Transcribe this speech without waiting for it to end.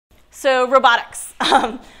So robotics.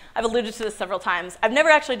 I've alluded to this several times. I've never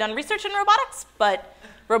actually done research in robotics, but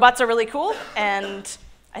robots are really cool, and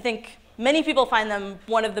I think many people find them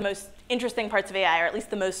one of the most interesting parts of AI, or at least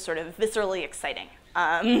the most sort of viscerally exciting.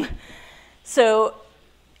 So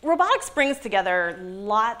robotics brings together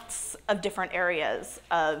lots of different areas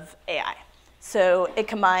of AI. So it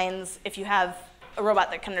combines, if you have a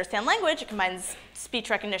robot that can understand language, it combines speech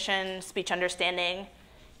recognition, speech understanding,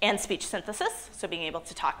 and speech synthesis, so being able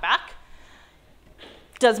to talk back.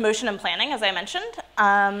 Does motion and planning, as I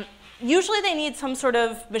mentioned. Usually they need some sort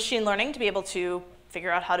of machine learning to be able to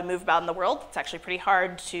figure out how to move about in the world. It's actually pretty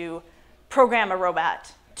hard to program a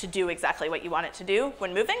robot to do exactly what you want it to do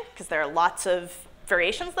when moving, because there are lots of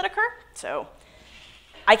variations that occur. So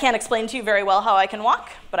I can't explain to you very well how I can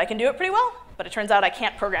walk, but I can do it pretty well. But it turns out I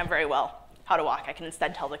can't program very well how to walk. I can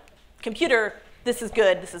instead tell the computer, this is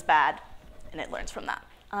good, this is bad, and it learns from that.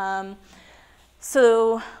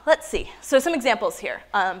 So let's see. So some examples here.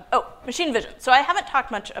 Machine vision. So I haven't talked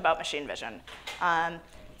much about machine vision.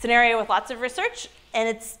 It's an area with lots of research, and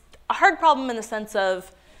it's a hard problem in the sense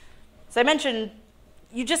of, as I mentioned,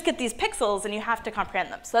 you just get these pixels and you have to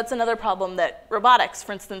comprehend them. So that's another problem that robotics,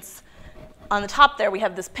 for instance, on the top there we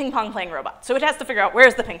have this ping pong playing robot. So it has to figure out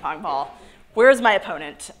where's the ping pong ball, where's my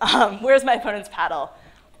opponent, where's my opponent's paddle.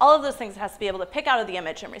 All of those things it has to be able to pick out of the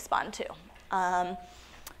image and respond to.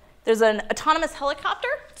 There's an autonomous helicopter.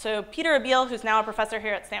 So Peter Abil, who's now a professor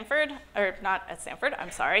here at Stanford, or not at Stanford,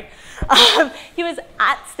 I'm sorry. He was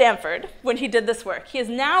at Stanford when he did this work. He is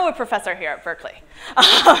now a professor here at Berkeley.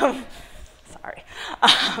 Sorry.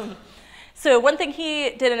 So one thing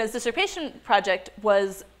he did in his dissertation project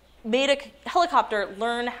was made a helicopter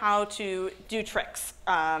learn how to do tricks.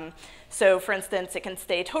 So for instance, it can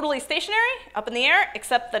stay totally stationary up in the air,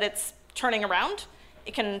 except that it's turning around.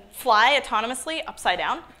 It can fly autonomously upside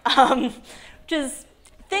down, which is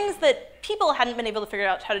things that people hadn't been able to figure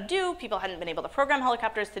out how to do, people hadn't been able to program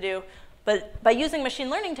helicopters to do, but by using machine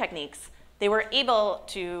learning techniques, they were able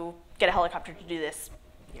to get a helicopter to do this.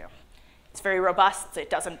 It's very robust, it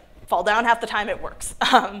doesn't fall down half the time, it works.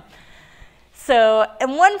 So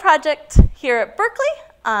in one project here at Berkeley,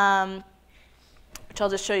 which I'll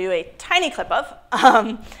just show you a tiny clip of,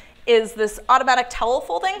 is this automatic towel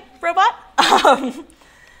folding robot.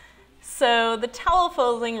 So the towel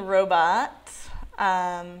folding robot,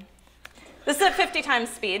 this is at 50 times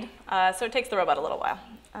speed, so it takes the robot a little while.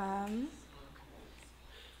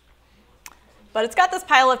 But it's got this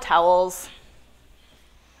pile of towels,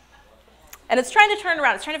 and it's trying to turn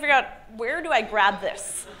around. It's trying to figure out, where do I grab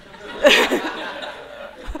this?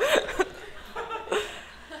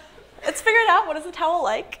 It's figured out, what is the towel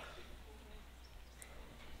like?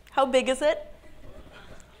 How big is it?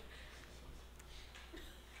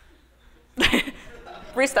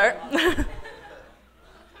 Restart.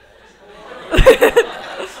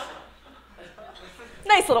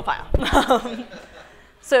 Nice little pile.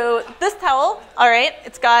 So this towel, all right,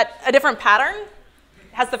 it's got a different pattern. It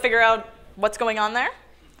has to figure out what's going on there.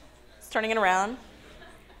 It's turning it around.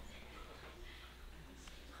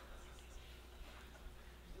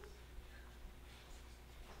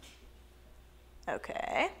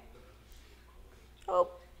 Okay. Oh,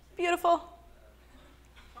 beautiful.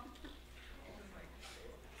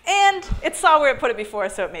 And it saw where it put it before,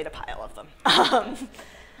 so it made a pile of them. I'll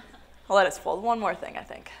let us fold one more thing, I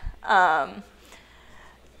think.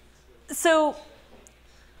 So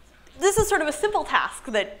this is sort of a simple task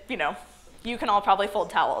that, you can all probably fold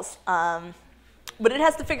towels. But it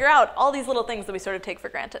has to figure out all these little things that we sort of take for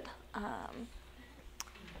granted.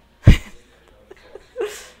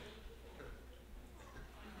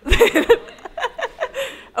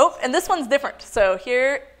 Oh, and this one's different. So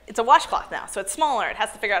here, it's a washcloth now, so it's smaller. It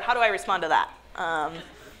has to figure out, how do I respond to that?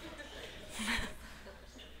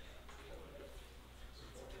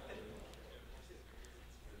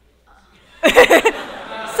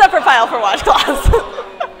 Separate pile for washcloths.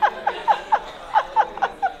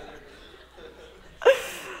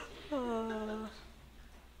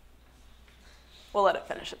 We'll let it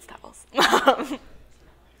finish its towels.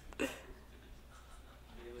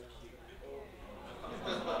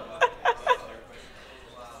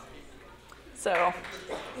 So,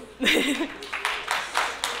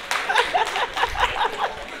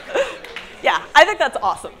 yeah, I think that's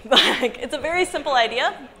awesome. It's a very simple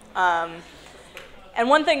idea. And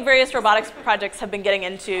one thing various robotics projects have been getting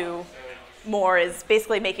into more is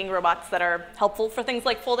basically making robots that are helpful for things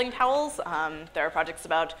like folding towels. There are projects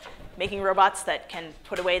about making robots that can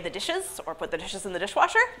put away the dishes or put the dishes in the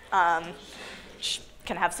dishwasher, which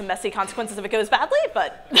can have some messy consequences if it goes badly,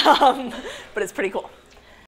 but it's pretty cool.